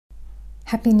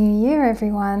Happy New Year,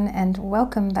 everyone, and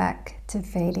welcome back to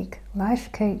Vedic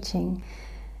Life Coaching.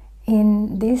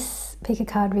 In this pick a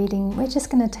card reading, we're just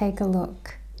going to take a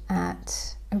look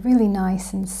at a really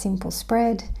nice and simple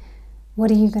spread. What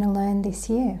are you going to learn this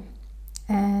year?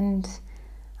 And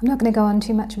I'm not going to go on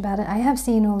too much about it. I have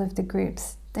seen all of the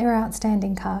groups. There are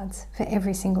outstanding cards for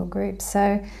every single group.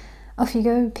 So off you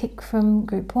go, pick from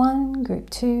group 1, group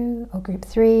 2, or group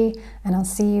 3, and I'll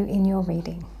see you in your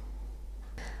reading.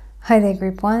 Hi there,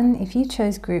 group 1. If you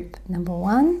chose group number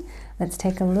 1, let's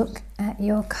take a look at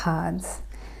your cards.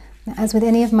 Now, as with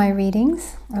any of my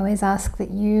readings, I always ask that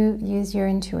you use your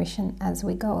intuition as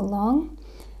we go along.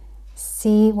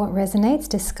 See what resonates,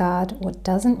 discard what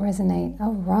doesn't resonate.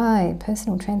 All right,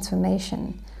 personal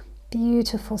transformation.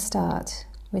 Beautiful start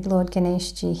with Lord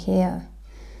Ganeshji here.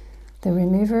 The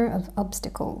remover of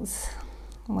obstacles.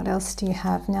 What else do you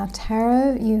have? Now,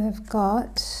 tarot, you've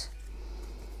got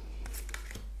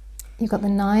the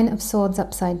 9 of Swords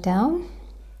upside down.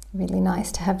 Really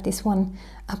nice to have this one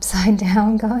upside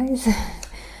down, guys.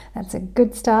 That's a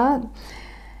good start.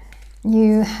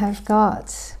 You have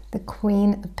got the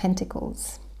Queen of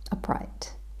Pentacles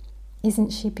upright.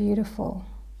 Isn't she beautiful?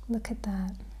 Look at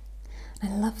that. I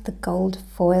love the gold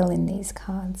foil in these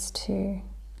cards too.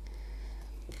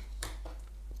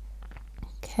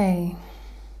 Okay.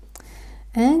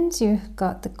 And you've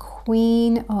got the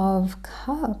Queen of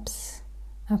Cups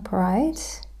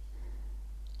upright.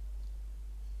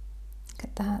 Look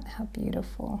at that, how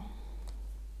beautiful.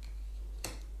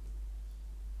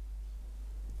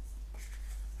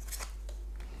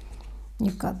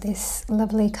 You've got this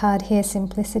lovely card here,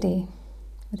 Simplicity,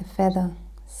 with a feather,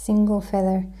 single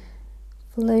feather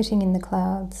floating in the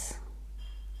clouds.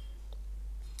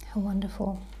 How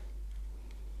wonderful.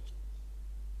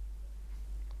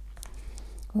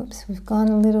 Whoops, we've gone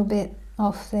a little bit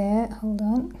off there. Hold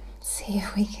on. See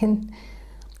if we can,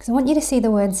 because I want you to see the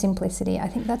word simplicity. I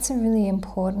think that's a really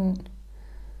important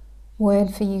word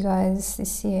for you guys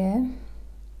this year.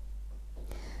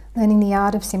 Learning the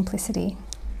art of simplicity.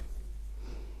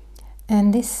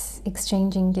 And this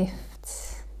exchanging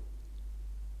gifts.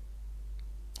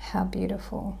 How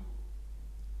beautiful.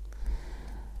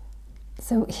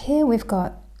 So here we've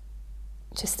got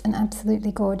just an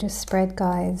absolutely gorgeous spread,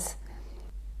 guys.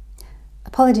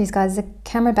 Apologies, guys, the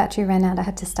camera battery ran out. I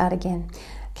had to start again.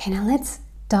 Okay, now let's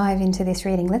dive into this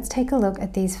reading. Let's take a look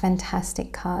at these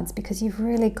fantastic cards because you've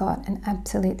really got an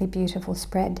absolutely beautiful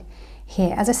spread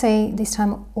here. As I say, this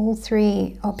time all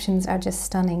 3 options are just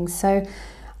stunning. So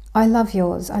I love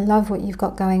yours. I love what you've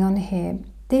got going on here.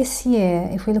 This year,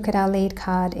 if we look at our lead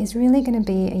card, is really going to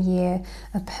be a year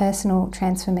of personal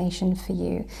transformation for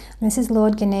you. And this is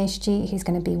Lord Ganeshji. He's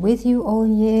going to be with you all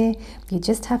year. You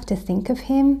just have to think of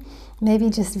him.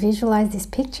 Maybe just visualize this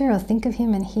picture or think of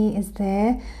him and he is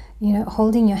there, you know,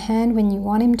 holding your hand when you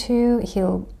want him to.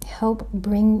 He'll help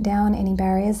bring down any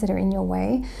barriers that are in your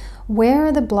way. Where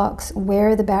are the blocks? Where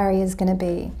are the barriers going to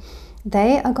be?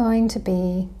 They are going to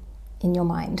be in your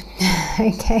mind.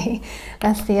 Okay,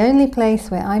 that's the only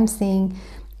place where I'm seeing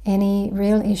any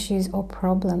real issues or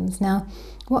problems. Now,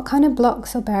 what kind of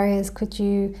blocks or barriers could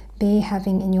you be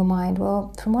having in your mind?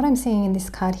 Well, from what I'm seeing in this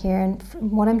card here and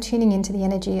from what I'm tuning into the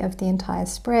energy of the entire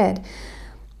spread,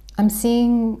 I'm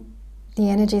seeing the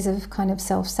energies of kind of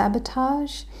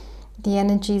self-sabotage, the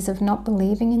energies of not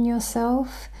believing in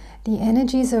yourself, the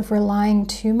energies of relying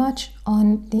too much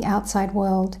on the outside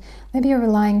world. Maybe you're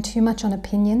relying too much on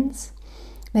opinions.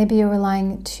 Maybe you're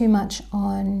relying too much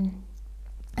on,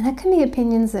 and that can be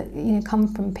opinions that, you know,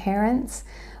 come from parents.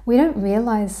 We don't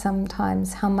realize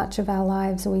sometimes how much of our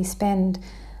lives we spend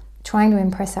trying to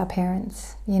impress our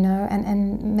parents, you know,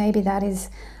 and maybe that is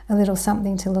a little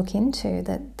something to look into,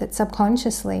 that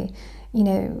subconsciously, you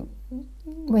know,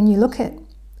 when you look at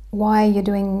why you're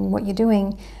doing what you're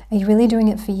doing, are you really doing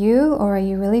it for you or are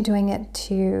you really doing it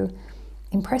to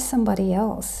impress somebody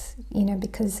else? You know,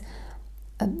 because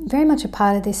very much a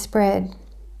part of this spread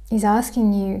is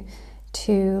asking you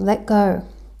to let go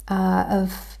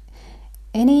of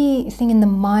anything in the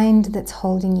mind that's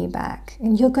holding you back.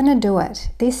 And you're going to do it.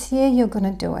 This year you're going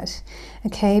to do it.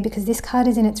 Okay, because this card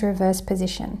is in its reverse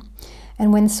position.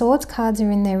 And when swords cards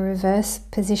are in their reverse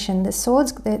position, the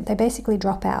swords, they basically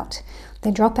drop out.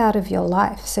 They drop out of your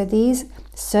life. So these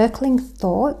circling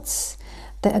thoughts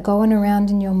that are going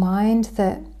around in your mind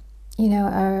that, you know,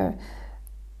 are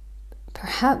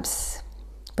perhaps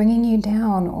bringing you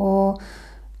down or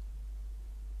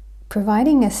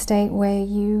providing a state where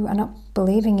you are not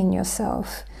believing in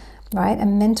yourself, right? A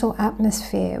mental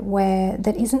atmosphere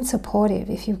that isn't supportive.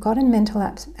 If you've got a mental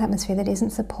atmosphere that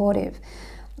isn't supportive,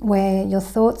 where your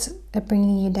thoughts are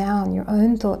bringing you down, your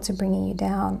own thoughts are bringing you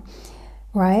down,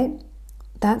 right?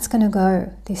 That's going to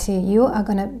go this year. You are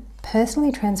going to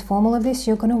personally transform all of this.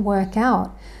 You're going to work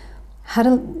out how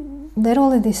to let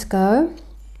all of this go,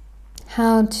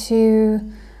 how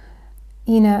to,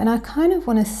 and I kind of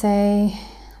want to say,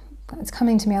 it's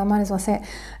coming to me, I might as well say it,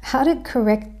 how to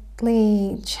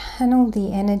correctly channel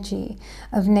the energy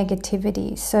of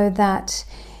negativity so that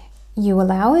you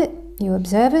allow it, you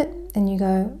observe it, and you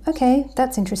go, okay,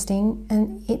 that's interesting,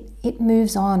 and it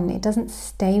moves on. It doesn't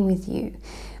stay with you.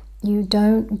 You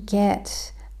don't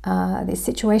get this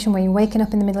situation where you're waking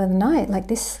up in the middle of the night, like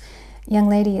this young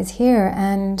lady is here,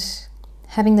 and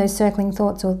having those circling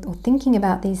thoughts or thinking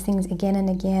about these things again and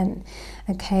again.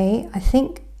 Okay, I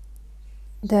think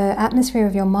the atmosphere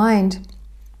of your mind,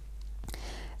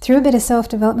 through a bit of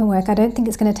self-development work, I don't think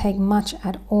it's going to take much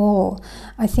at all.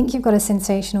 I think you've got a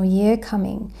sensational year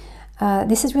coming.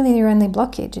 This is really your only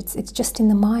blockage. It's just in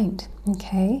the mind,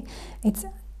 okay? It's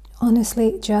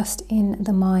honestly just in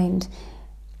the mind.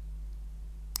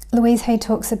 Louise Hay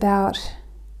talks about,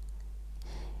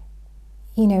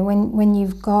 when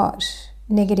you've got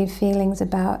negative feelings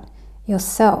about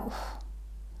yourself,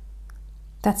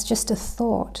 that's just a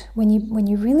thought. When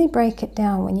you really break it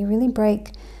down, when you really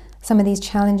break some of these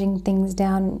challenging things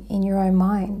down in your own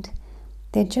mind,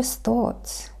 they're just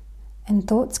thoughts. And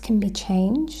thoughts can be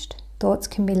changed. Thoughts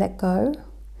can be let go.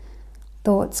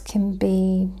 Thoughts can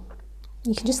be,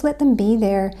 you can just let them be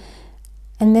there,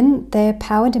 and then their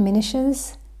power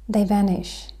diminishes, they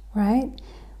vanish, right?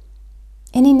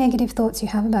 Any negative thoughts you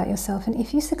have about yourself, and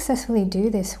if you successfully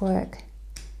do this work,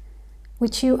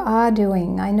 which you are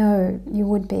doing, I know you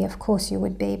would be, of course you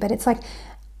would be, but it's like,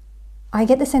 I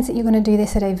get the sense that you're going to do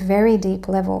this at a very deep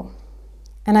level.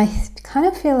 And I kind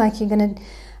of feel like you're going to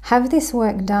have this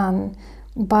work done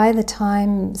by the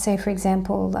time, say for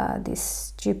example,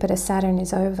 this Jupiter-Saturn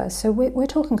is over. So we're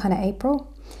talking kind of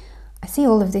April. I see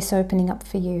all of this opening up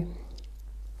for you.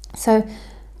 So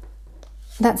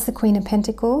that's the Queen of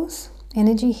Pentacles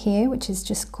energy here, which is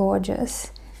just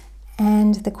gorgeous,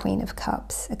 and the Queen of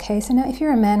Cups. Okay, so now if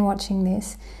you're a man watching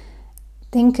this,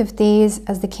 think of these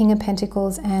as the King of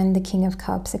Pentacles and the King of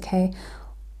Cups, okay?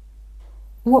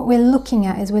 What we're looking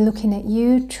at is we're looking at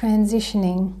you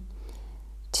transitioning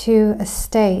to a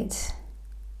state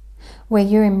where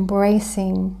you're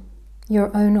embracing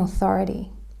your own authority,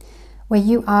 where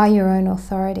you are your own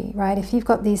authority, right? If you've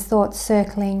got these thoughts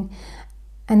circling,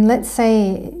 and let's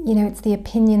say, it's the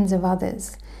opinions of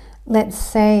others. Let's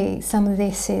say some of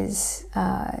this is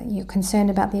you're concerned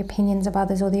about the opinions of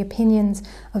others or the opinions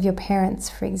of your parents,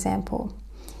 for example.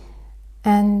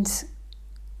 And,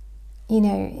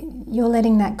 you're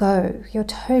letting that go. You're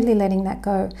totally letting that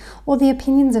go. Or the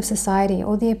opinions of society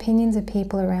or the opinions of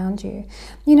people around you.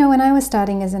 When I was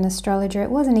starting as an astrologer,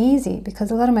 it wasn't easy because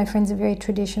a lot of my friends are very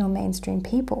traditional mainstream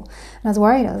people. And I was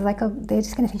worried. I was like, oh, they're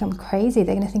just going to think I'm crazy.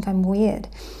 They're going to think I'm weird.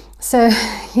 So,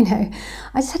 I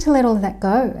just had to let all of that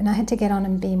go, and I had to get on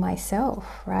and be myself,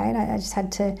 right? I just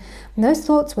had to, and those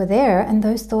thoughts were there, and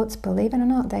those thoughts, believe it or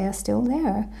not, they are still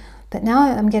there. But now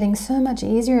I'm getting so much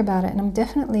easier about it, and I'm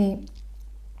definitely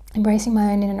embracing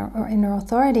my own inner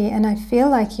authority, and I feel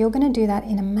like you're going to do that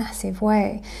in a massive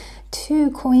way.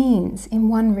 2 queens in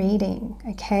one reading,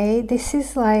 okay? This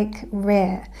is like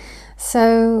rare.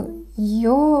 So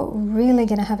you're really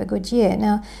going to have a good year.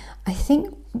 Now, I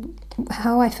think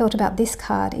how I felt about this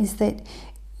card is that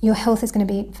your health is going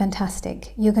to be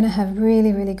fantastic. You're going to have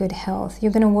really, really good health.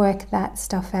 You're going to work that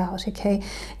stuff out, okay?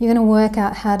 You're going to work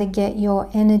out how to get your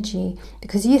energy,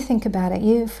 because you think about it,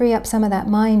 you free up some of that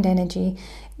mind energy.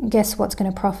 Guess what's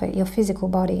going to profit? Your physical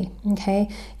body, okay?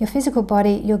 Your physical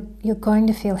body, you're going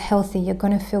to feel healthy. You're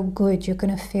going to feel good. You're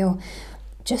going to feel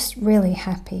just really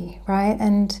happy, right?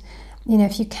 And,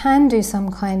 if you can do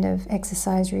some kind of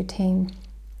exercise routine,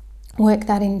 work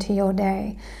that into your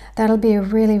day. That'll be a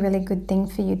really, really good thing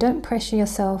for you. Don't pressure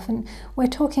yourself. And we're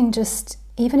talking just,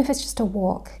 even if it's just a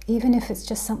walk, even if it's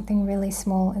just something really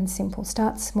small and simple,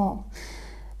 start small,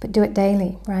 but do it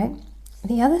daily, right?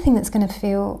 The other thing that's going to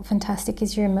feel fantastic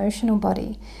is your emotional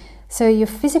body. So your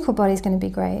physical body is going to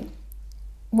be great.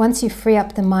 Once you free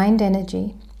up the mind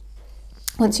energy,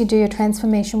 once you do your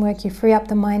transformation work, you free up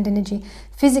the mind energy,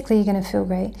 physically you're going to feel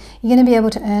great. You're going to be able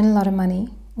to earn a lot of money,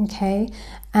 okay?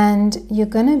 And you're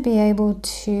going to be able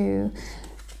to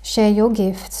share your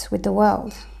gifts with the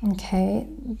world, okay?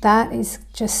 That is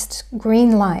just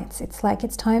green lights. It's like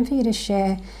it's time for you to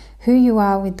share who you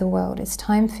are with the world. It's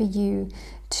time for you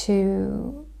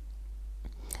to,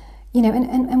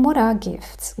 and what are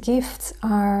gifts? Gifts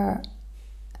are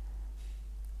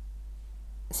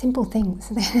simple things.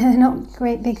 They're not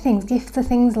great big things. Gifts are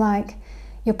things like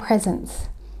your presence.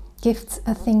 Gifts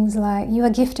are things like you are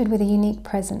gifted with a unique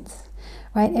presence,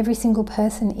 right? Every single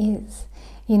person is.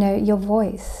 You know, your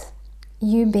voice,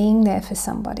 you being there for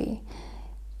somebody.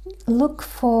 Look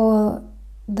for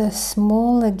the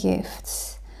smaller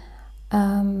gifts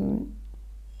that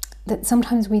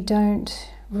sometimes we don't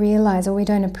realize, or we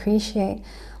don't appreciate,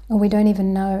 or we don't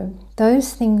even know.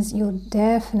 Those things you'll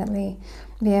definitely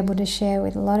be able to share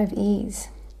with a lot of ease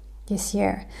this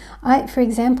year. For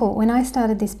example, when I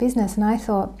started this business, and I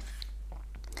thought,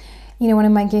 you know, one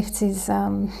of my gifts is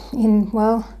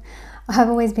I've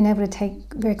always been able to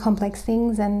take very complex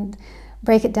things and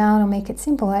break it down or make it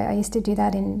simple. I used to do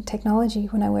that in technology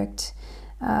when I worked,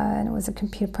 and it was a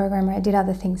computer programmer. I did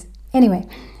other things. Anyway,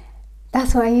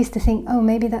 that's what I used to think, oh,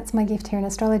 maybe that's my gift here in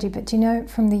astrology. But do you know,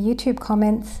 from the YouTube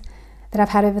comments that I've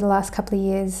had over the last couple of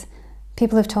years,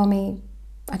 people have told me,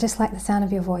 I just like the sound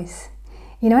of your voice.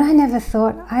 You know, and I never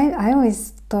thought, I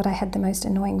always thought I had the most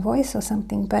annoying voice or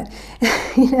something, but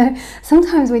you know,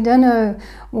 sometimes we don't know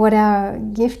what our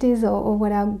gift is, or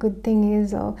what our good thing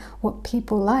is, or what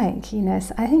people like, you know.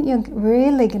 So I think you're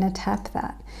really going to tap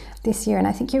that this year, and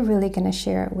I think you're really going to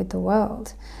share it with the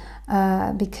world,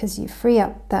 because you free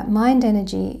up that mind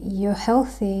energy, you're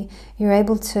healthy, you're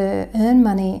able to earn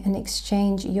money and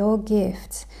exchange your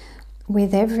gifts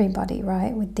with everybody,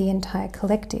 right? With the entire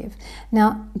collective.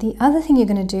 Now, the other thing you're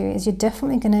going to do is you're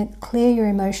definitely going to clear your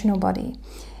emotional body.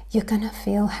 You're going to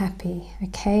feel happy,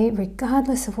 okay?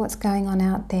 Regardless of what's going on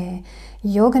out there,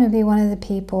 you're going to be one of the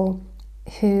people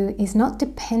who is not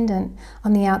dependent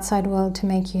on the outside world to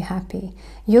make you happy.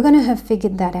 You're going to have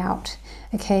figured that out,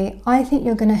 okay? I think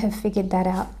you're going to have figured that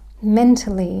out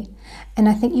mentally, and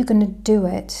I think you're going to do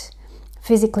it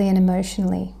physically and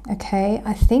emotionally, okay?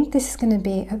 I think this is going to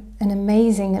be an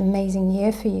amazing, amazing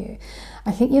year for you.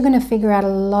 I think you're going to figure out a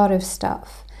lot of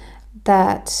stuff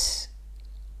that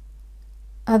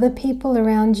other people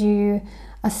around you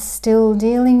are still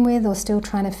dealing with or still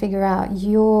trying to figure out.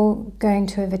 You're going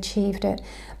to have achieved it.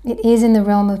 It is in the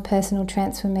realm of personal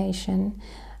transformation,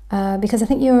 because I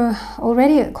think you're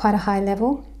already at quite a high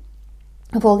level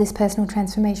of all this personal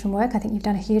transformation work. I think you've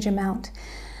done a huge amount.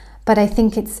 But I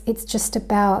think it's just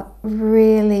about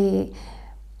really,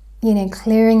 you know,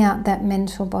 clearing out that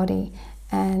mental body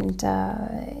and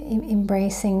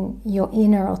embracing your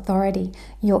inner authority,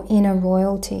 your inner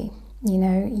royalty. You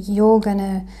know, you're going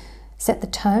to set the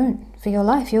tone for your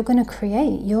life. You're going to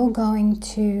create. You're going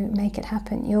to make it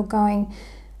happen. You're going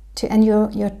to, and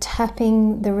you're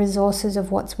tapping the resources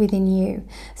of what's within you.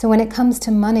 So when it comes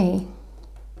to money,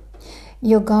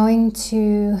 you're going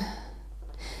to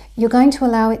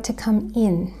allow it to come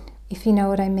in, if you know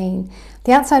what I mean.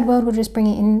 The outside world will just bring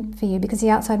it in for you, because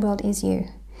the outside world is you.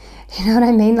 You know what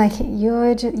I mean? Like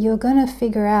you're going to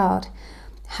figure out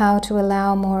how to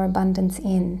allow more abundance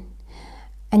in.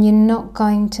 And you're not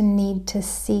going to need to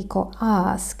seek or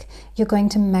ask. You're going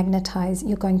to magnetize.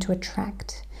 You're going to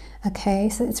attract. Okay?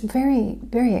 So it's very,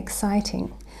 very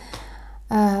exciting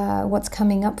what's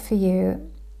coming up for you.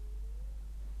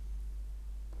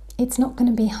 It's not going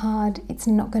to be hard. It's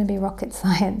not going to be rocket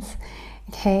science.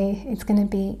 Okay? It's going to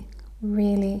be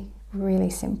really, really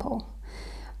simple.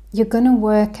 You're going to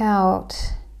work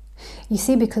out, you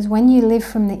see, because when you live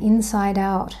from the inside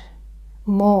out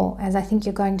more, as I think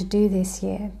you're going to do this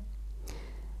year,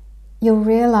 you'll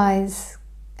realize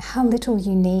how little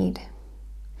you need.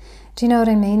 Do you know what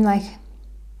I mean? Like,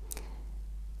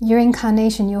 your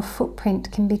incarnation, your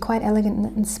footprint can be quite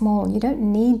elegant and small. You don't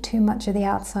need too much of the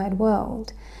outside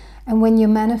world. And when you're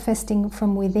manifesting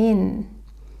from within,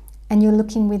 and you're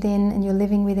looking within, and you're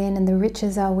living within, and the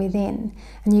riches are within,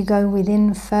 and you go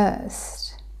within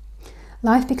first,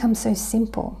 life becomes so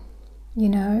simple, you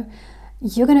know?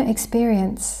 You're going to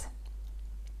experience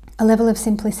a level of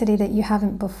simplicity that you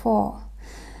haven't before.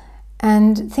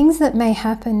 And things that may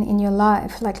happen in your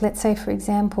life, like let's say, for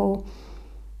example,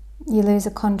 you lose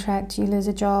a contract, you lose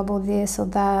a job, or this or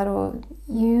that, or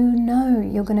you know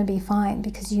you're going to be fine,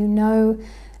 because you know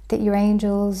that your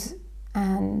angels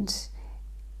and,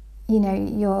 you know,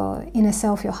 your inner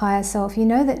self, your higher self, you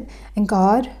know that, and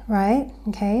God, right?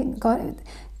 Okay, God,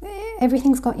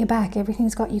 everything's got your back,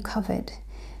 everything's got you covered.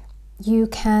 You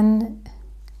can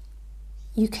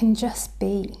just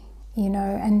be, you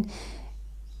know. And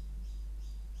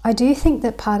I do think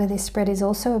that part of this spread is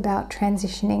also about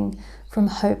transitioning from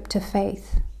hope to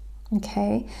faith,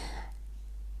 okay?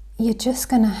 You're just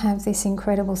going to have this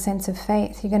incredible sense of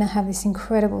faith. You're going to have this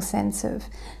incredible sense of,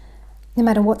 no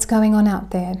matter what's going on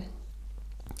out there,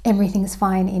 everything's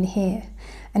fine in here.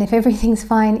 And if everything's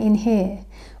fine in here,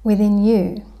 within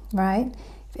you, right?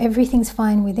 If everything's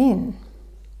fine within,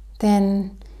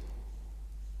 then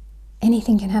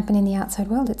anything can happen in the outside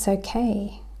world. It's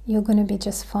okay. You're going to be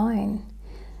just fine.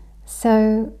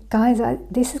 So guys,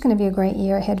 this is going to be a great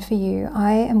year ahead for you.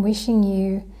 I am wishing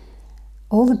you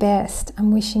all the best.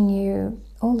 I'm wishing you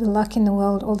all the luck in the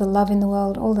world, all the love in the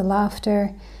world, all the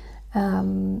laughter. You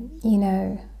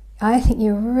know, I think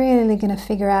you're really going to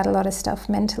figure out a lot of stuff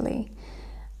mentally.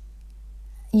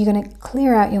 You're going to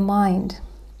clear out your mind.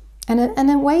 And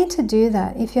a way to do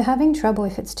that, if you're having trouble,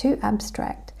 if it's too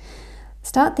abstract,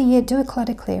 start the year, do a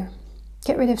clutter clear.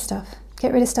 Get rid of stuff.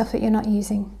 Get rid of stuff that you're not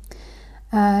using.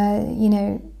 You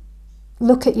know,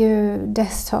 look at your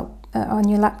desktop on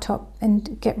your laptop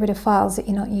and get rid of files that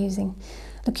you're not using.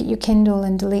 Look at your Kindle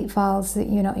and delete files that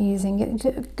you're not using.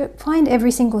 Find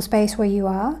every single space where you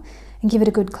are and give it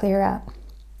a good clear out.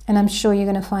 And I'm sure you're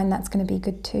going to find that's going to be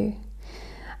good too.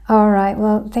 All right,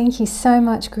 well, thank you so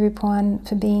much, Group 1,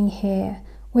 for being here.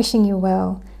 Wishing you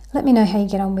well. Let me know how you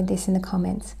get on with this in the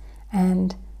comments,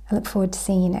 and I look forward to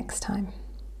seeing you next time.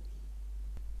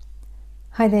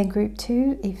 Hi there, Group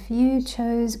 2. If you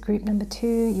chose group number 2,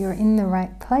 you're in the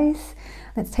right place.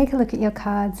 Let's take a look at your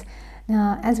cards.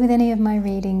 Now, as with any of my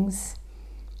readings,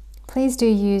 please do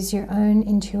use your own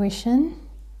intuition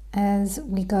as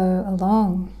we go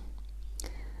along.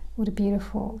 What a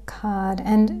beautiful card.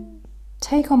 And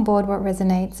take on board what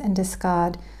resonates and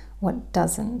discard what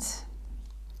doesn't.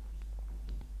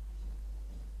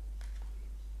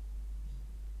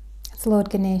 It's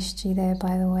Lord Ganeshji there,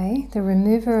 by the way, the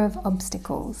remover of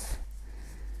obstacles.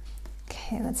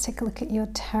 Okay, let's take a look at your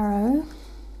tarot.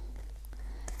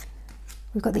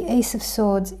 We've got the Ace of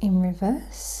Swords in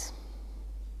reverse.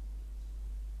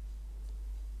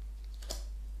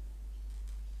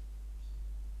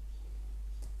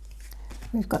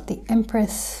 We've got the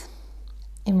Empress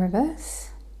in reverse.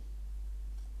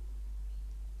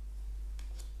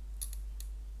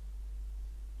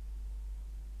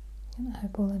 And I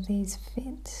hope all of these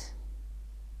fit.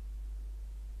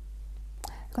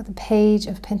 I've got the Page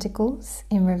of Pentacles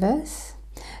in reverse.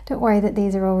 Don't worry that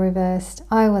these are all reversed.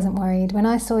 I wasn't worried. When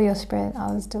I saw your spread,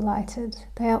 I was delighted.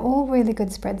 They are all really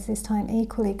good spreads this time,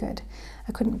 equally good.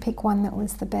 I couldn't pick one that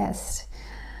was the best.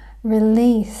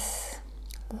 Release.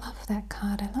 Love that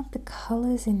card. I love the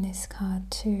colors in this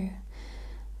card too.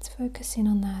 Let's focus in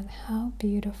on that. How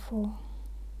beautiful.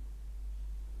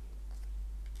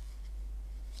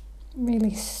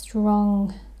 Really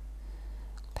strong,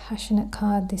 passionate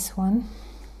card, this one.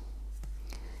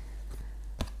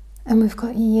 And we've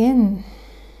got Yin.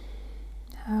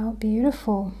 How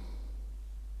beautiful.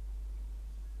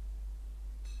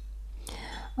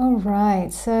 All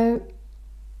right, so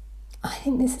I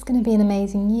think this is going to be an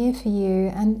amazing year for you.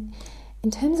 And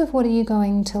in terms of what are you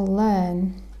going to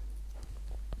learn,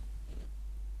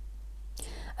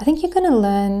 I think you're going to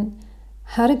learn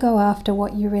how to go after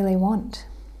what you really want.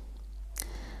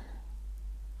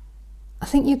 I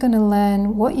think you're going to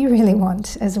learn what you really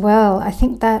want as well. I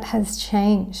think that has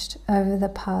changed over the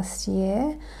past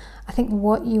year. I think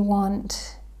what you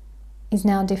want is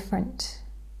now different.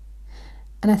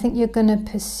 And I think you're going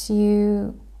to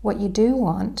pursue what you do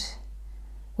want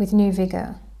with new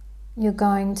vigor. You're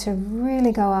going to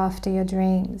really go after your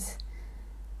dreams.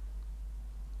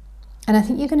 And I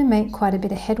think you're going to make quite a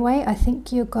bit of headway. I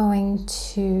think you're going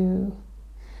to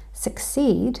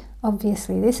succeed.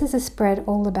 Obviously, this is a spread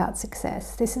all about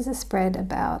success. This is a spread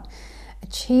about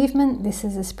achievement. This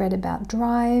is a spread about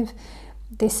drive.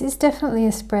 This is definitely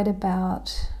a spread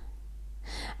about,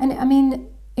 and I mean,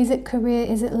 is it career?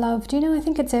 Is it love? Do you know, I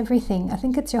think it's everything. I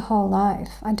think it's your whole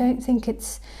life. I don't think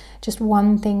it's just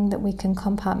one thing that we can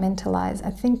compartmentalize.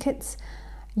 I think it's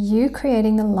you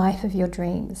creating the life of your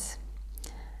dreams.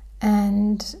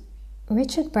 And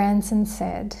Richard Branson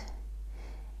said,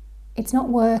 it's not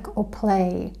work or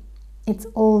play, it's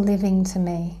all living to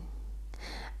me.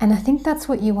 And I think that's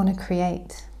what you want to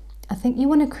create. I think you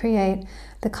want to create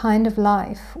the kind of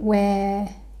life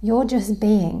where you're just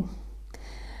being.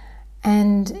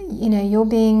 And, you know, you're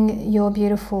being your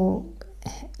beautiful,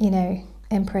 you know,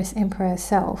 Empress, Emperor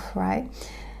self, right?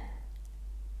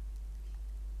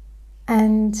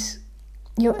 And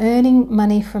you're earning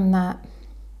money from that.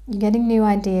 You're getting new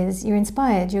ideas. You're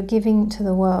inspired. You're giving to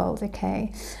the world,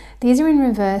 okay? These are in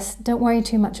reverse. Don't worry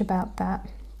too much about that.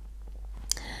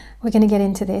 We're going to get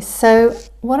into this. So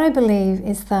what I believe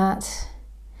is that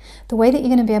the way that you're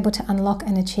going to be able to unlock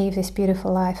and achieve this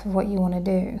beautiful life of what you want to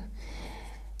do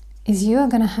is you are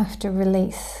going to have to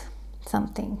release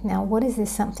something. Now, what is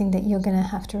this something that you're going to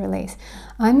have to release?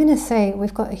 I'm going to say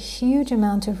we've got a huge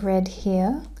amount of red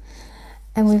here,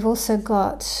 and we've also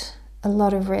got a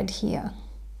lot of red here.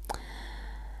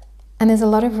 And there's a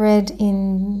lot of red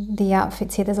in the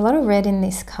outfits here. There's a lot of red in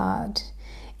this card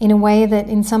in a way that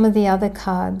in some of the other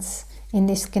cards in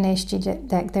this Ganeshji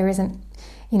deck there isn't.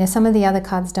 You know, some of the other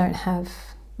cards don't have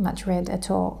much red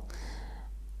at all.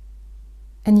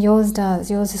 And yours does.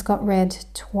 Yours has got red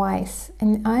twice.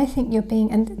 And I think you're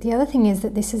being, and the other thing is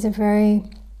that this is a very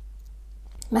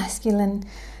masculine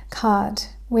card.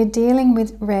 We're dealing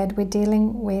with red, we're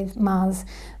dealing with Mars,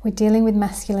 we're dealing with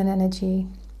masculine energy,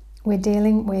 we're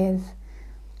dealing with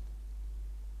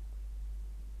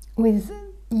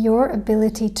your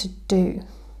ability to do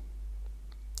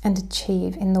and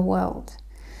achieve in the world.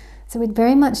 So we're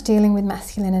very much dealing with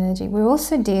masculine energy. We're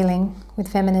also dealing with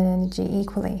feminine energy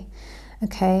equally,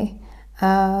 okay?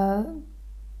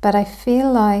 But I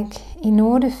feel like in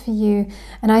order for you,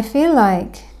 and I feel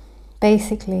like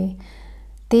basically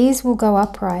these will go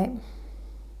upright,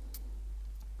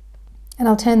 and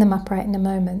I'll turn them upright in a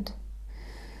moment.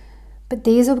 But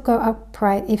these will go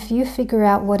upright if you figure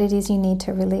out what it is you need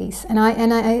to release. And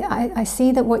I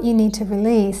see that what you need to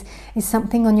release is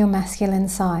something on your masculine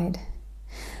side.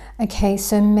 Okay,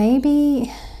 so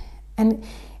maybe, and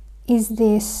is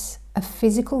this a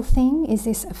physical thing? Is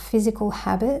this a physical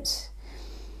habit?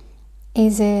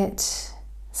 Is it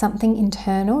something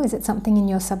internal? Is it something in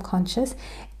your subconscious?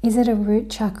 Is it a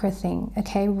root chakra thing?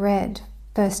 Okay, red,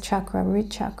 first chakra, root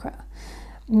chakra.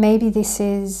 Maybe this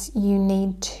is you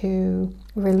need to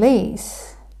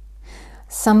release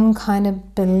some kind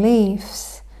of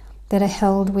beliefs that are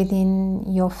held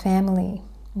within your family,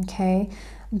 okay?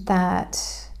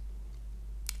 That,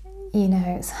 you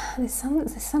know, there's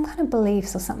some kind of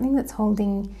beliefs or something that's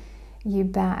holding you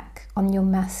back on your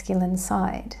masculine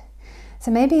side. So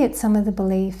maybe it's some of the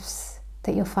beliefs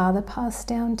that your father passed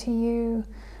down to you.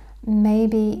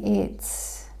 Maybe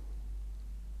it's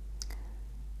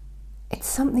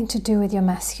something to do with your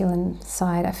masculine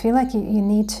side. I feel like you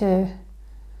need to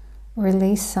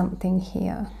release something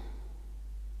here.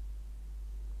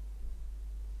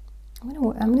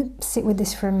 I'm going to sit with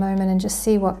this for a moment and just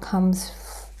see what comes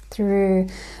through.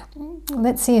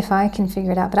 Let's see if I can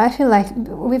figure it out. But I feel like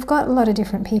we've got a lot of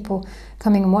different people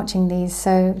coming and watching these,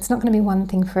 so it's not going to be one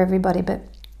thing for everybody, but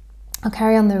I'll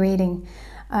carry on the reading.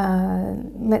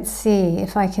 Let's see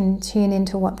if I can tune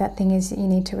into what that thing is that you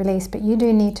need to release. But you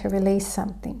do need to release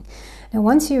something. Now,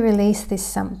 once you release this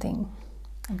something,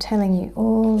 I'm telling you,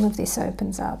 all of this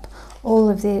opens up. All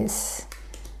of this,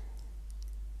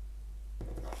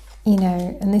 you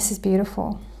know, and this is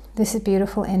beautiful. This is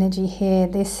beautiful energy here.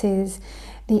 This is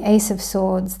the Ace of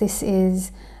Swords. This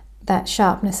is that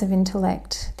sharpness of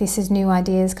intellect. This is new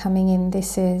ideas coming in.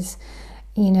 This is,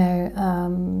 you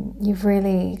know, you've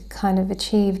really kind of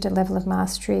achieved a level of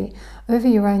mastery over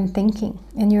your own thinking.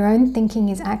 And your own thinking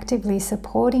is actively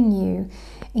supporting you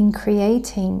in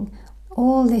creating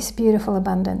all this beautiful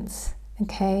abundance,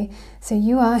 okay? So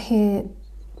you are here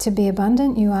to be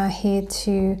abundant. You are here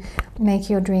to make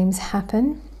your dreams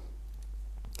happen.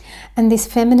 And this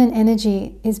feminine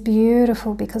energy is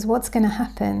beautiful because what's going to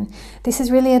happen, this is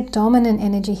really a dominant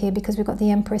energy here because we've got the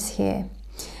Empress here.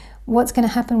 What's going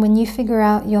to happen when you figure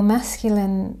out your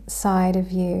masculine side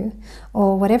of you,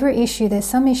 or whatever issue, there's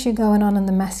some issue going on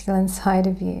the masculine side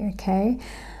of you, okay?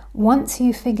 Once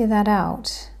you figure that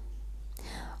out,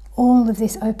 all of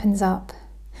this opens up.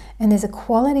 And there's a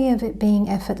quality of it being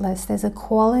effortless. There's a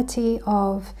quality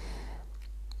of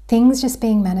things just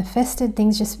being manifested,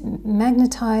 things just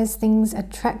magnetized, things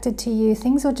attracted to you,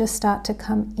 things will just start to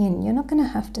come in. You're not going to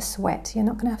have to sweat. You're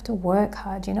not going to have to work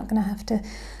hard. You're not going to have to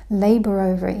labor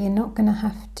over it. You're not going to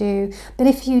have to, but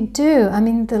if you do, I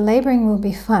mean, the laboring will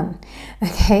be fun,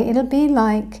 okay? It'll be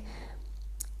like,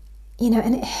 you know,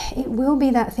 and it will be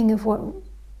that thing of what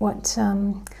I was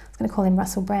going to call him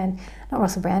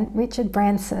Richard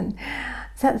Branson.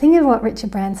 So that thing of what Richard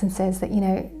Branson says that, you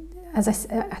know, as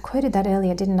I quoted that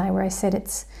earlier, didn't I, where I said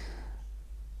it's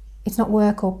not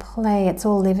work or play, it's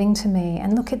all living to me.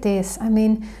 And look at this, I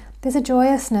mean, there's a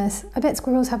joyousness. I bet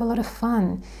squirrels have a lot of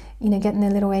fun, you know, getting their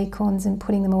little acorns and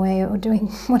putting them away or doing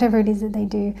whatever it is that they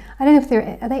do. I don't know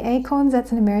if are they acorns?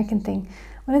 That's an American thing.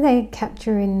 What do they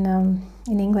capture in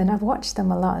England? I've watched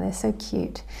them a lot. They're so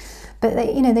cute. But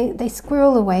they, you know, they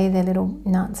squirrel away their little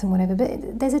nuts and whatever.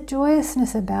 But there's a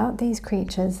joyousness about these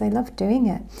creatures. They love doing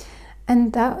it.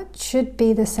 And that should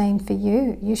be the same for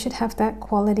you. You should have that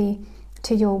quality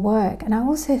to your work. And I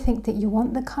also think that you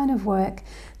want the kind of work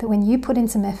that when you put in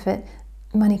some effort,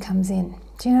 money comes in.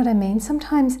 Do you know what I mean?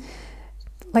 Sometimes,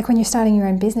 like when you're starting your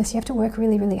own business, you have to work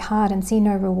really, really hard and see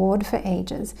no reward for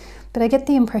ages. But I get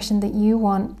the impression that you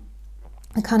want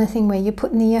the kind of thing where you're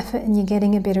putting the effort and you're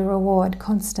getting a bit of reward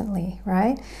constantly,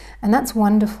 right? And that's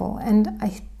wonderful. And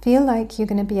I feel like you're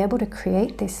going to be able to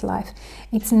create this life.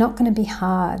 It's not going to be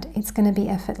hard. It's going to be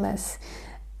effortless.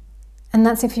 And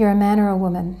that's if you're a man or a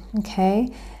woman,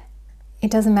 okay?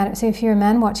 It doesn't matter. So if you're a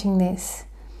man watching this,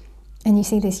 and you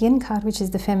see this yin card, which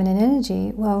is the feminine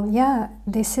energy, well, yeah,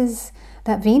 this is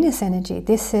that Venus energy.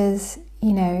 This is,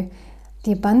 you know,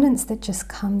 the abundance that just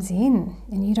comes in,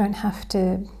 and you don't have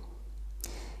to,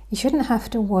 you shouldn't have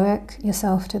to work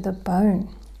yourself to the bone,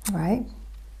 right?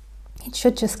 It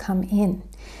should just come in,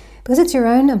 because it's your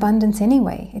own abundance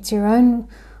anyway. It's your own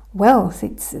wealth.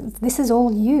 This is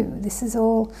all you. This is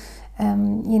all,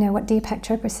 you know, what Deepak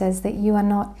Chopra says, that you are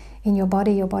not in your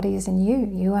body is in you.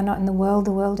 You are not in the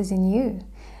world is in you.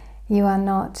 You are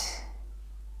not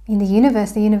in the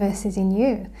universe is in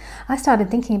you. I started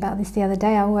thinking about this the other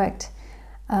day. I worked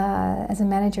as a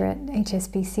manager at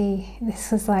HSBC.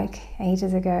 This was like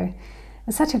ages ago. It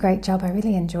was such a great job. I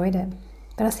really enjoyed it.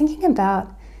 But I was thinking about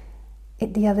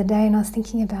it the other day, and I was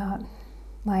thinking about,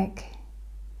 like,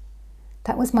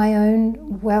 that was my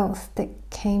own wealth that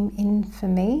came in for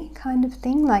me, kind of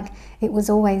thing. Like, it was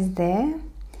always there,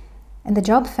 and the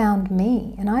job found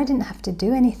me, and I didn't have to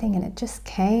do anything, and it just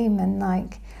came. And,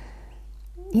 like,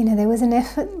 you know, there was an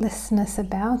effortlessness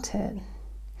about it.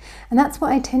 And that's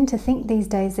what I tend to think these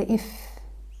days, that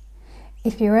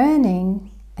if you're earning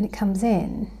and it comes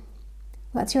in,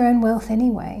 well, that's your own wealth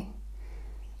anyway.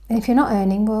 And if you're not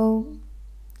earning, well,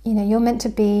 you know, you're meant to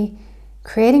be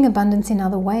creating abundance in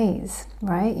other ways,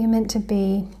 right? You're meant to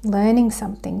be learning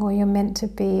something, or you're meant to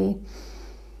be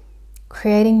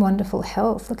creating wonderful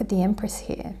health. Look at the Empress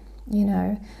here, you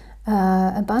know.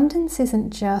 Abundance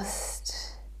isn't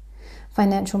just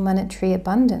financial, monetary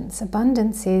abundance.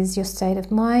 Abundance is your state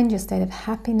of mind, your state of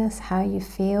happiness, how you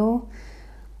feel.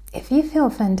 If you feel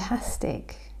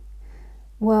fantastic,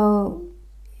 well,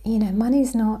 you know,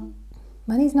 money's not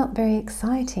very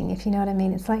exciting, if you know what I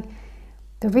mean. It's like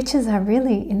the riches are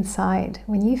really inside.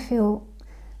 When you feel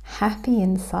happy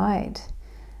inside,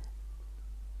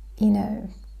 you know,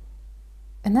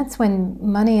 and that's when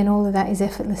money and all of that is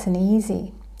effortless and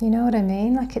easy. You know what I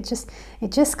mean? Like, it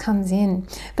just comes in.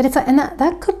 But it's like, and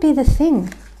that could be the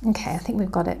thing. Okay, I think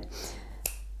we've got it.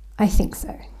 I think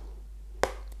so.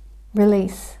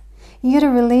 Release. You got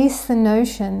to release the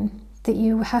notion that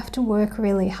you have to work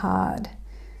really hard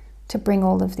to bring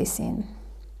all of this in.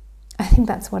 I think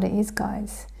that's what it is,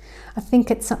 guys. I think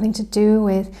it's something to do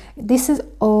with, this is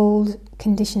old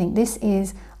conditioning. This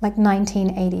is like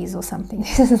 1980s or something.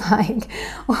 This is like,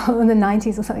 or the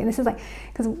 90s or something. This is like,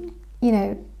 because, you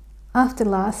know, after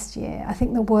last year, I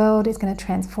think the world is going to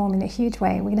transform in a huge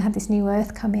way. We're going to have this new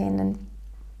earth come in, and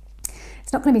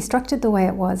it's not going to be structured the way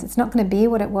it was. It's not going to be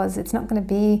what it was. It's not going to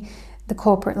be the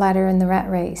corporate ladder and the rat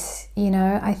race. You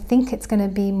know, I think it's going to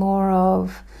be more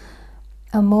of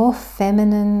a more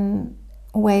feminine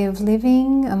way of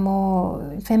living, a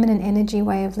more feminine energy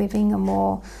way of living, a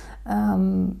more,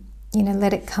 you know,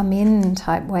 let it come in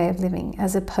type way of living,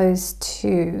 as opposed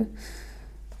to,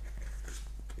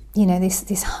 you know,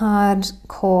 this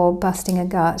hardcore busting a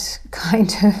gut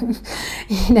kind of,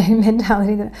 you know,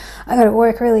 mentality that I got to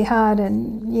work really hard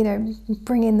and, you know,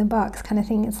 bring in the bucks kind of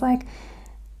thing. It's like,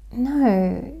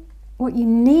 no, what you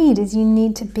need is, you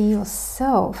need to be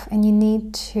yourself, and you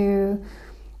need to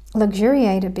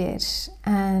luxuriate a bit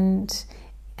and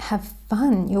have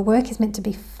fun. Your work is meant to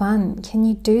be fun. Can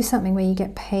you do something where you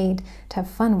get paid to have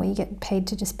fun, where you get paid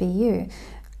to just be you,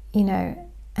 you know,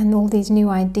 and all these new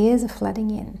ideas are flooding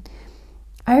in.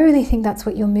 I really think that's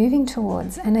what you're moving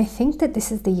towards, and I think that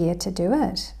this is the year to do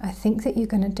it. I think that you're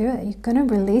going to do it. You're going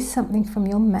to release something from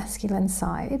your masculine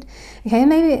side. Okay,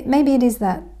 maybe it is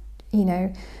that, you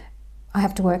know, I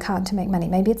have to work hard to make money.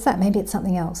 Maybe it's that. Maybe it's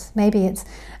something else. Maybe it's,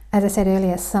 as I said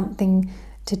earlier, something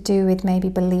to do with maybe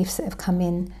beliefs that have come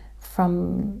in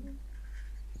from,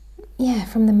 yeah,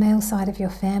 from the male side of your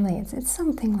family. It's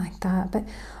something like that. But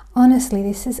honestly,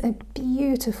 this is a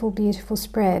beautiful, beautiful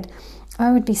spread.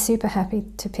 I would be super happy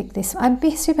to pick this. I'd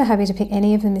be super happy to pick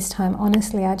any of them this time.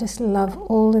 Honestly, I just love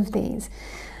all of these.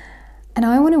 And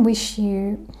I want to wish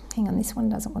you, hang on, this one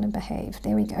doesn't want to behave.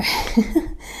 There we go.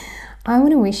 I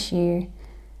want to wish you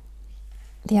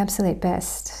the absolute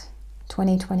best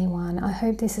 2021. I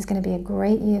hope this is going to be a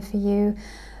great year for you.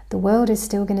 The world is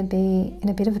still going to be in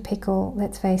a bit of a pickle,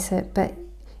 let's face it, but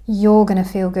you're going to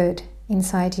feel good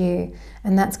inside you,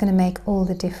 and that's going to make all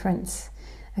the difference.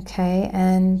 Okay,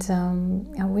 and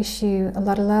I wish you a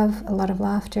lot of love, a lot of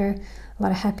laughter, a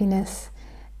lot of happiness,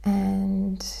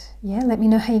 and yeah, let me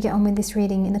know how you get on with this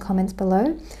reading in the comments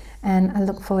below, and I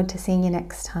look forward to seeing you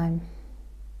next time.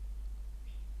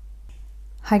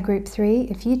 Hi group 3,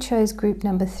 if you chose group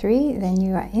number 3, then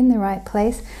you are in the right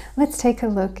place. Let's take a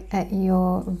look at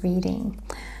your reading.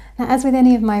 Now, as with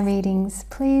any of my readings,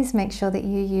 please make sure that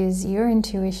you use your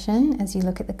intuition as you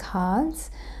look at the cards.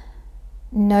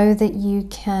 Know that you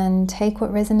can take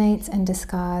what resonates and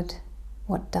discard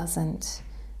what doesn't.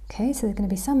 Okay, so there's going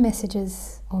to be some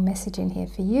messages or message in here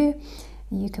for you.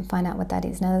 You can find out what that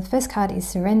is. Now, the first card is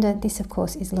surrender. This, of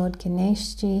course, is Lord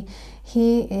Ganeshji.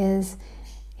 He is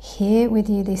here with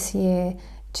you this year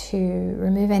to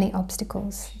remove any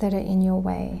obstacles that are in your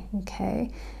way,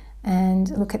 okay? And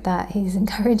look at that. He's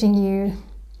encouraging you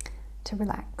to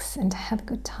relax and to have a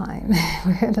good time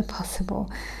wherever possible.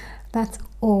 That's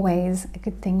always a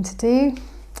good thing to do.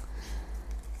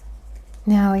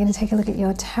 Now we're going to take a look at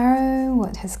your tarot,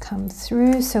 what has come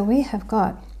through. So we have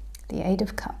got the Eight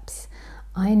of Cups.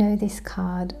 I know this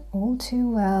card all too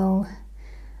well.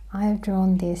 I have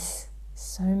drawn this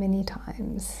so many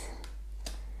times.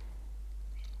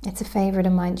 It's a favorite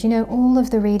of mine. Do you know, all of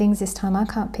the readings this time, I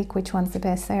can't pick which one's the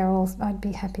best. They are all, I'd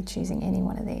be happy choosing any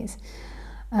one of these.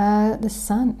 The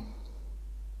Sun.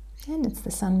 And it's the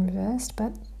Sun reversed,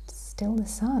 but still the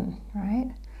Sun,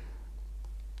 right?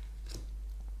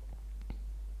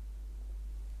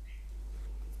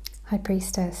 High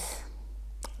Priestess.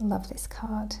 Love this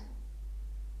card.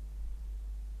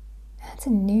 That's a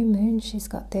new moon she's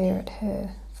got there at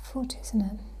her foot, isn't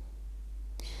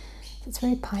it? It's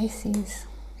very Pisces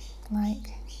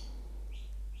like.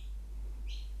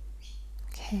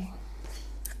 Okay.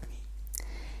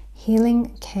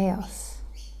 Healing Chaos.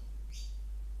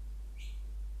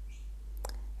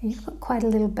 You've got quite a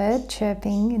little bird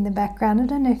chirping in the background. I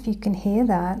don't know if you can hear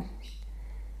that.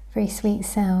 Very sweet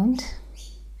sound.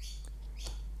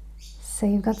 So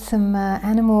you've got some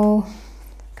animal,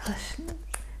 gosh,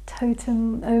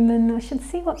 totem, omen. I should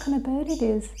see what kind of bird it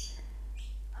is.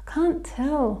 I can't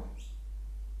tell.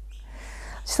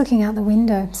 Just looking out the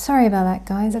window. Sorry about that,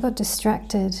 guys. I got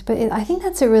distracted. But I think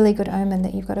that's a really good omen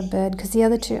that you've got a bird, because the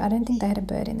other two, I don't think they had a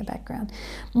bird in the background.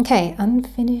 Okay,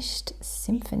 Unfinished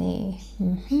Symphony.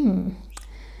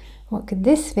 What could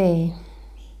this be?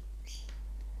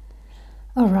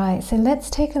 All right, so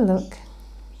let's take a look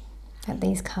at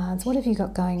these cards. What have you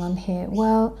got going on here?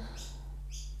 Well,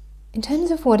 in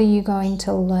terms of what are you going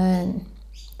to learn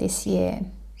this year,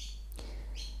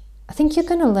 I think you're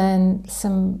going to learn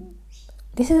some.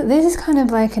 This is kind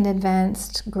of like an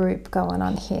advanced group going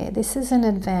on here. This is an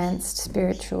advanced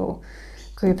spiritual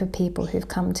group of people who've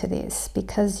come to this,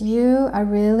 because you are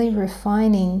really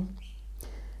refining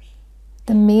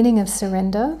the meaning of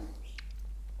surrender.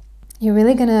 You're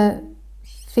really going to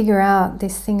figure out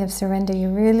this thing of surrender. You're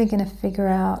really going to figure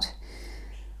out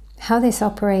how this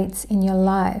operates in your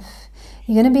life.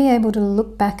 You're going to be able to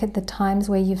look back at the times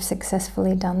where you've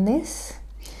successfully done this.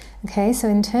 Okay, so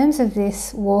in terms of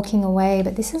this walking away,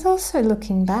 but this is also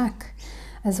looking back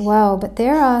as well. But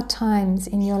there are times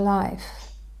in your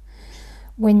life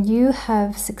when you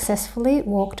have successfully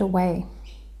walked away,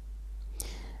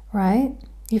 right?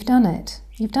 You've done it.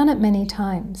 You've done it many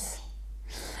times.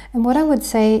 And what I would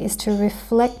say is to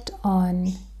reflect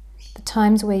on the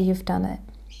times where you've done it.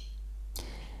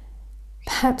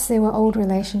 Perhaps there were old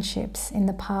relationships in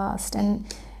the past,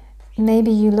 and maybe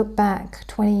you look back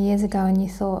 20 years ago and you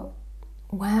thought,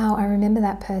 wow, I remember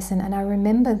that person, and I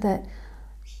remember that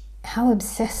how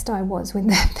obsessed I was with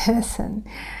that person.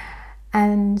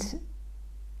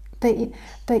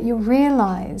 But you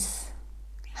realize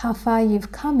how far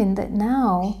you've come in that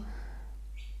now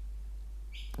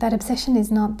that obsession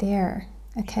is not there.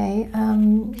 Okay,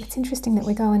 it's interesting that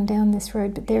we're going down this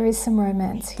road, but there is some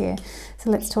romance here.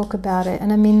 So let's talk about it.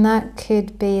 And I mean, that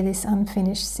could be this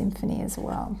unfinished symphony as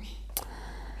well.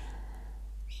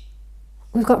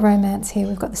 We've got romance here.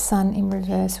 We've got the sun in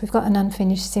reverse. We've got an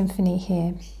unfinished symphony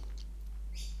here.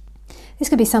 This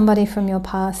could be somebody from your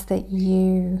past that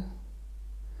you...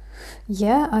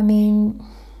 Yeah, I mean...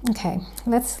 Okay,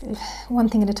 let's one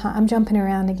thing at a time. I'm jumping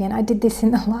around again. I did this in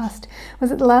the last,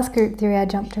 was it the last group theory? I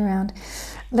jumped around.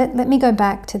 Let me go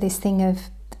back to this thing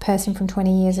of the person from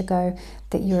 20 years ago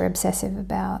that you were obsessive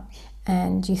about,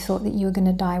 and you thought that you were going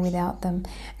to die without them,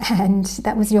 and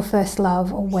that was your first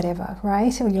love or whatever,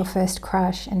 right? Or your first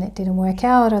crush, and it didn't work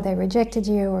out, or they rejected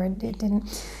you, or it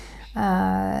didn't,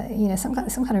 you know, some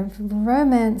kind of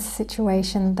romance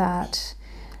situation that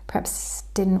perhaps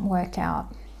didn't work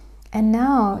out. And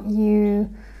now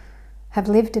you have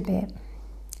lived a bit,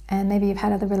 and maybe you've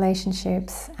had other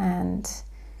relationships, and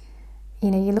you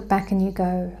know, you look back and you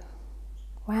go,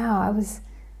 wow, I was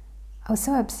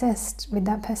so obsessed with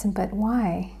that person, but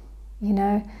why? You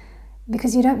know,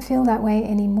 because you don't feel that way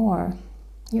anymore.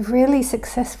 You've really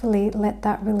successfully let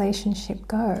that relationship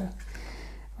go,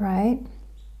 right?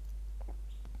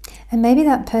 And maybe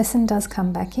that person does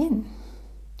come back in.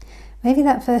 Maybe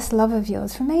that first love of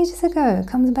yours from ages ago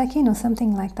comes back in, or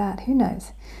something like that. Who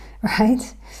knows,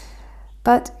 right?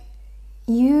 But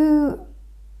you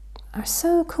are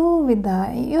so cool with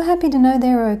that. You're happy to know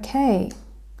they're okay.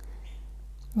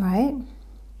 right?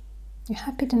 You're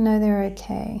happy to know they're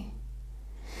okay.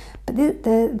 But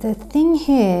the thing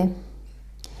here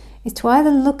is to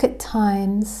either look at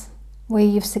times where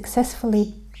you've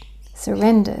successfully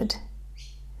surrendered,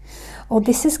 or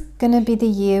this is going to be the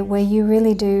year where you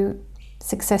really do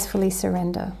successfully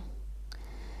surrender,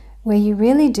 where you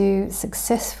really do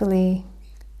successfully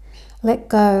let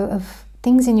go of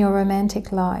things in your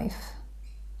romantic life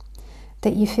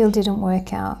that you feel didn't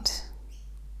work out.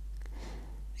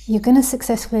 You're going to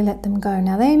successfully let them go.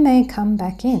 Now, they may come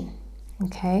back in,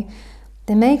 okay?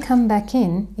 They may come back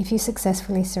in if you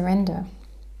successfully surrender.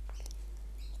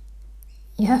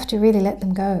 You have to really let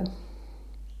them go.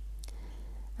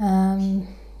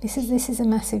 This is a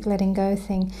massive letting go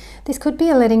thing. This could be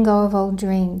a letting go of old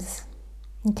dreams,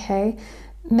 okay?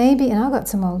 Maybe, and I've got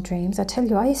some old dreams. I tell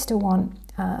you, I used to want,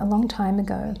 a long time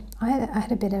ago, I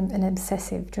had a bit of an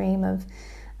obsessive dream of,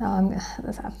 I'm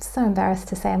so embarrassed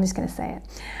to say, I'm just going to say it.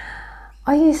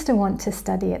 I used to want to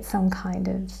study at some kind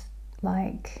of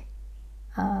like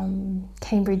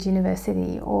Cambridge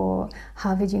University or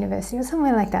Harvard University or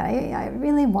somewhere like that. I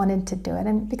really wanted to do it,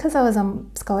 and because I was on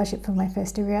scholarship for my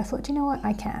first degree, I thought, you know what,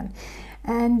 I can.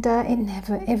 And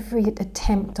every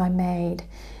attempt I made,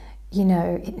 you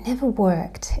know, it never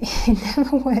worked. It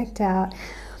never worked out.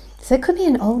 So it could be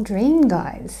an old dream,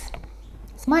 guys.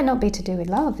 This might not be to do with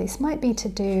love. This might be to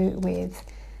do with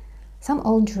some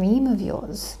old dream of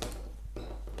yours.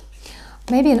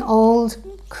 Maybe an old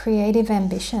creative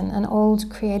ambition, an old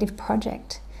creative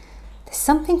project. There's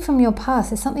something from your past.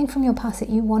 There's something from your past that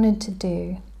you wanted to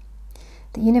do,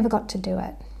 that you never got to do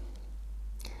it.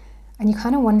 And you're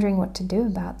kind of wondering what to do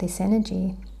about this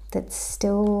energy that's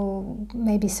still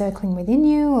maybe circling within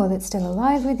you, or that's still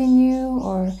alive within you,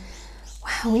 or,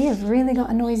 wow, we have really got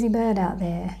a noisy bird out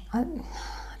there. I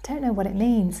don't know what it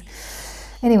means.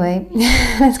 Anyway,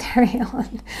 let's carry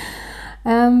on.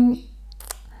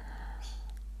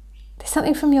 There's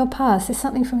something from your past. There's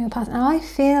something from your past. And I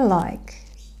feel like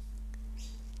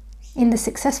in the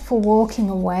successful walking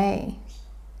away,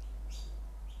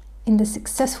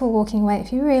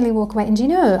 if you really walk away, and you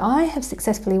know, I have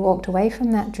successfully walked away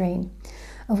from that dream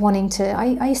of wanting to,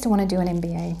 I used to want to do an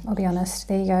MBA, I'll be honest.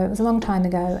 There you go. It was a long time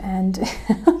ago, and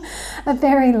a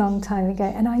very long time ago.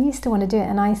 And I used to want to do it,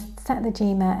 and I sat at the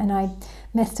GMAT and I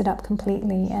messed it up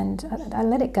completely, and I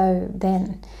let it go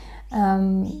then.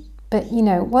 But you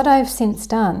know, what I've since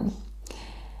done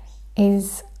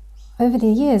is, over the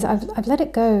years, I've let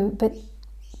it go,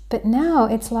 but now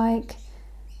it's like,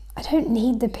 I don't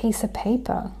need the piece of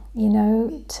paper, you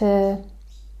know, to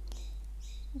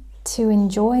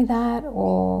enjoy that,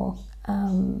 or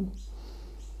and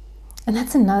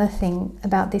that's another thing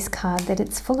about this card, that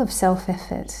it's full of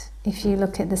self-effort. If you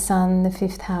look at the sun, the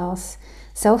fifth house,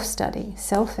 self-study,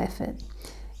 self-effort,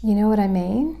 you know what I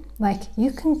mean? Like,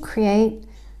 you can create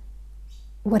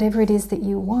whatever it is that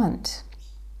you want.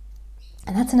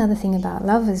 And that's another thing about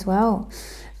love as well,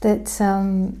 that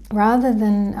rather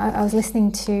than, I was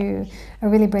listening to a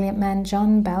really brilliant man,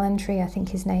 John Ballantyre, I think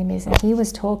his name is, and he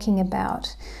was talking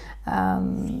about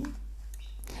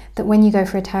that when you go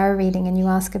for a tarot reading and you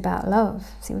ask about love,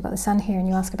 see, we've got the sun here, and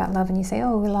you ask about love and you say,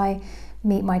 oh, will I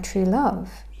meet my true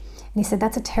love? And he said,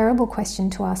 that's a terrible question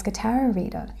to ask a tarot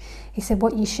reader. He said,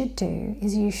 what you should do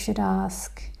is you should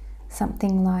ask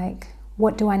something like,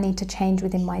 what do I need to change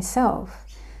within myself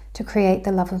to create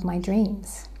the love of my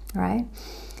dreams, right?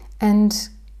 And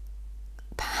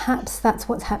perhaps that's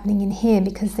what's happening in here,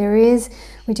 because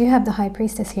we do have the High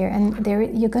Priestess here, and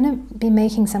you're going to be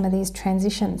making some of these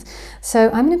transitions.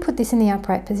 So I'm going to put this in the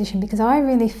upright position, because I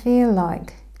really feel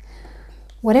like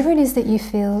whatever it is that you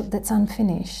feel that's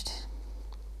unfinished,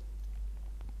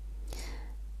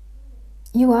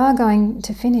 you are going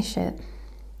to finish it.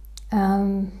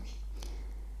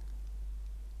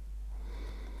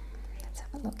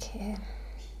 Look here.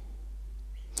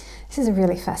 This is a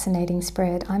really fascinating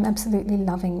spread. I'm absolutely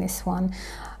loving this one.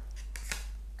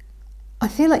 I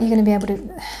feel like you're going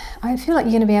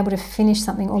to be able to finish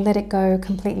something or let it go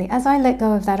completely. As I let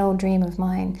go of that old dream of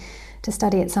mine to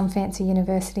study at some fancy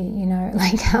university, you know,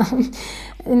 like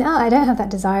no, I don't have that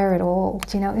desire at all.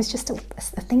 You know, it's just a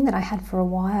thing that I had for a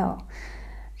while.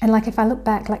 And like, if I look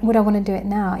back, like, would I want to do it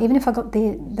now? Even if I got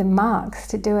the marks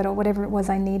to do it, or whatever it was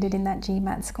I needed in that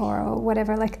GMAT score or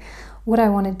whatever, like, would I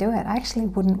want to do it? I actually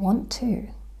wouldn't want to.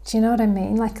 Do you know what I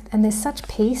mean? Like, and there's such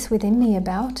peace within me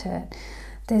about it.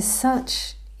 There's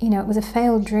such, you know, it was a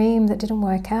failed dream that didn't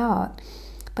work out,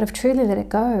 but I've truly let it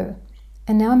go.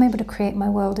 And now I'm able to create my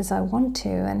world as I want to.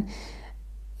 And,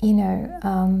 you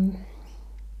know,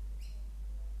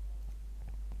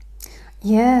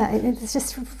 yeah, it's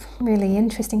just really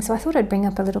interesting. So I thought I'd bring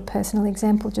up a little personal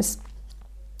example just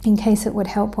in case it would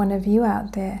help one of you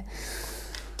out there.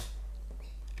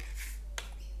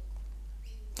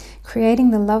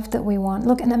 Creating the love that we want.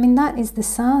 Look, and I mean, that is the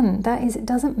sun. That is, it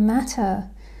doesn't matter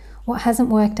what hasn't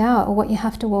worked out or what you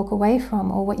have to walk away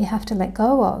from or what you have to let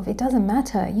go of. It doesn't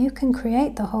matter. You can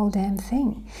create the whole damn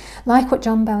thing. Like what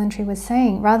John Ballantyre was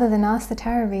saying, rather than ask the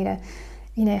tarot reader,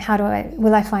 you know,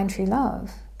 will I find true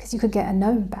love? Because you could get a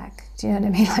no back. Do you know what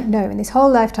I mean? Like, no, in this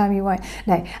whole lifetime you won't.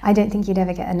 No, I don't think you'd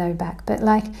ever get a no back. But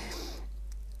like,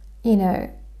 you know,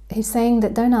 he's saying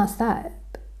that don't ask that.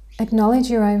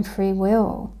 Acknowledge your own free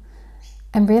will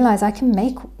and realize I can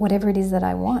make whatever it is that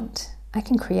I want. I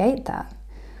can create that.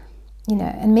 You know,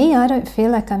 and me, I don't feel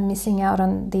like I'm missing out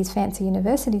on these fancy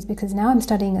universities because now I'm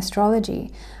studying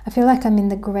astrology. I feel like I'm in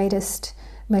the greatest,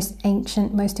 most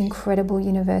ancient, most incredible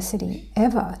university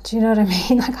ever. Do you know what I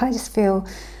mean? Like, I just feel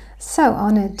so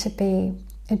honored to be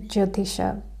a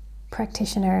Jyotisha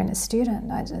practitioner and a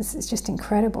student. It's just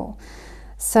incredible.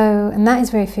 So, and that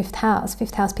is very fifth house.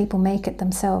 Fifth house people make it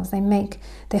themselves. They make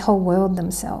their whole world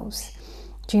themselves.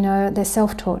 Do you know, they're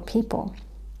self-taught people.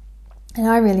 And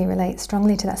I really relate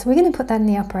strongly to that. So we're going to put that in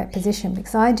the upright position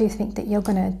because I do think that you're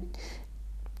going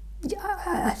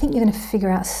to figure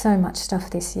out so much stuff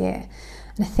this year.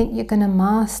 And I think you're going to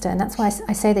master, and that's why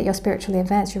I say that you're spiritually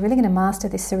advanced. You're really going to master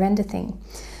this surrender thing.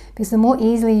 Because the more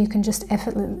easily you can just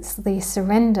effortlessly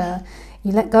surrender,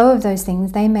 you let go of those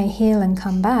things, they may heal and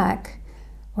come back,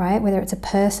 right? Whether it's a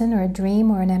person or a dream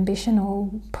or an ambition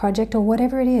or project or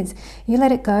whatever it is, you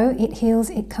let it go, it heals,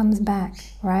 it comes back,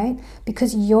 right?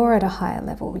 Because you're at a higher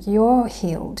level, you're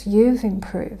healed, you've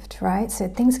improved, right? So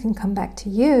things can come back to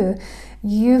you.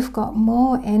 You've got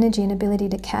more energy and ability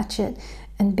to catch it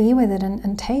and be with it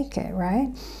and take it, right?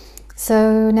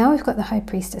 So now we've got the High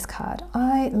Priestess card.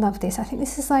 I love this. I think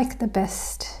this is like the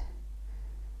best.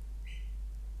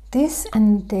 This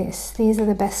and this, these are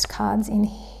the best cards in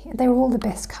here. They're all the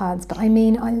best cards, but I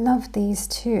mean, I love these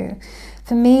too.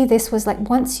 For me, this was like,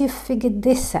 once you've figured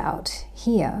this out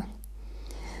here,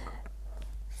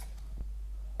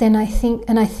 then I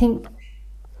think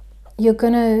you're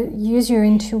going to use your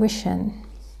intuition.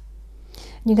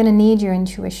 You're going to need your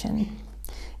intuition.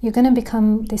 You're going to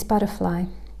become this butterfly.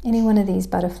 Any one of these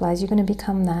butterflies, you're going to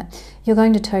become that. You're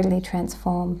going to totally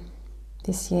transform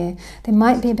this year. There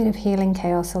might be a bit of healing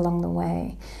chaos along the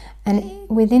way. And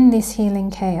within this healing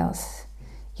chaos,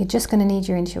 you're just going to need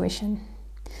your intuition.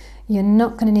 You're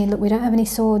not going to need, look, we don't have any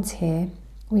swords here.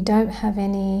 We don't have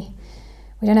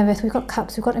earth, we've got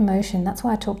cups, we've got emotion. That's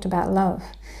why I talked about love.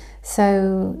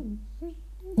 So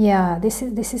yeah, this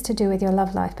is to do with your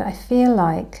love life. But I feel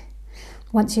like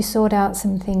once you sort out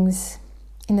some things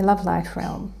in the love life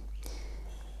realm,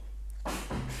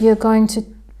 you're going to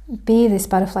be this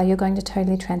butterfly, you're going to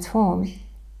totally transform.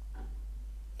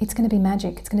 It's going to be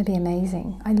magic, it's going to be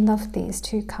amazing. I love these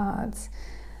two cards.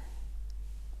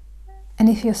 And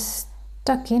if you're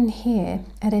stuck in here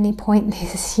at any point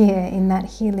this year in that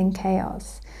healing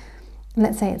chaos,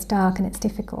 let's say it's dark and it's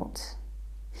difficult,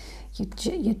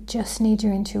 you just need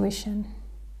your intuition,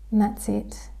 and that's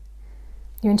it.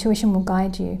 Your intuition will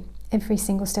guide you every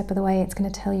single step of the way. It's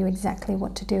going to tell you exactly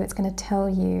what to do. It's going to tell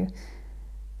you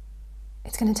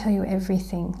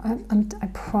everything. I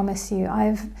promise you.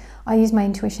 I use my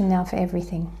intuition now for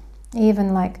everything.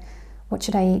 Even like, what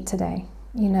should I eat today?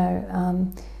 You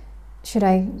know, should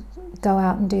I go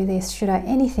out and do this? Should I,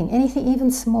 anything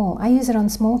even small. I use it on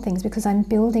small things because I'm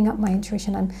building up my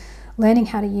intuition. I'm learning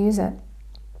how to use it.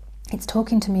 It's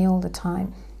talking to me all the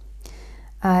time.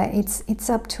 It's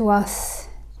up to us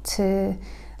to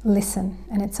listen,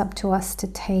 and it's up to us to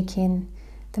take in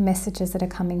the messages that are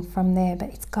coming from there, but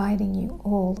it's guiding you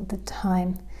all the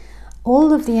time.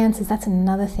 All of the answers, that's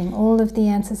another thing, all of the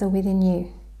answers are within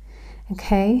you,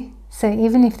 okay? So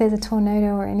even if there's a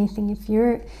tornado or anything, if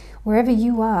you're, wherever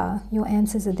you are, your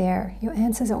answers are there. Your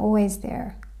answers are always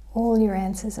there. All your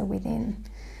answers are within.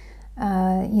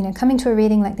 You know, coming to a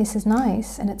reading like this is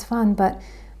nice and it's fun, but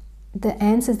the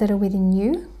answers that are within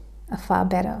you are far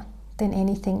better than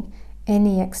anything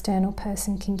any external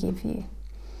person can give you.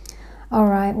 All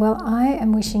right, well, I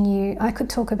am wishing you, I could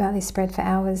talk about this spread for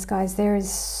hours, guys. There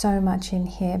is so much in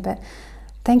here, but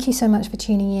thank you so much for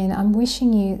tuning in. I'm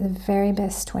wishing you the very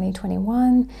best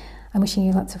 2021. I'm wishing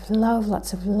you lots of love,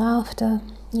 lots of laughter.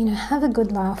 You know, have a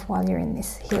good laugh while you're in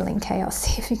this healing chaos.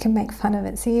 See if you can make fun of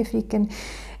it. See if you can,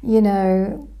 you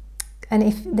know, and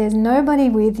if there's nobody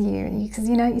with you, because,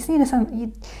 you know, you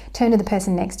turn to the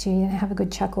person next to you, you have a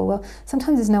good chuckle. Well,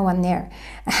 sometimes there's no one there.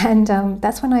 And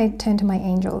that's when I turn to my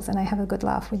angels and I have a good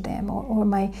laugh with them, or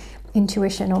my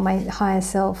intuition, or my higher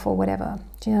self, or whatever.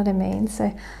 Do you know what I mean?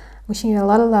 So wishing you a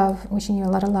lot of love, wishing you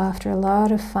a lot of laughter, a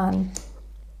lot of fun.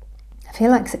 I feel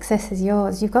like success is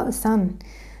yours. You've got the Sun.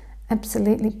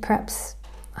 Absolutely, perhaps,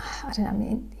 I don't know, I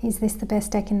mean, is this the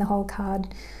best deck in the whole card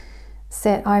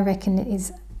set? I reckon it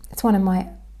is. It's one of my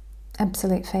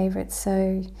absolute favourites.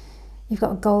 So you've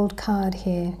got a gold card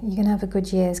here. You're going to have a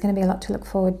good year. There's going to be a lot to look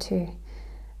forward to.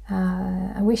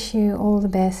 I wish you all the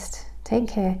best. Take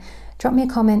care. Drop me a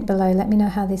comment below. Let me know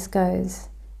how this goes.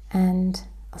 And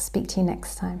I'll speak to you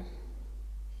next time.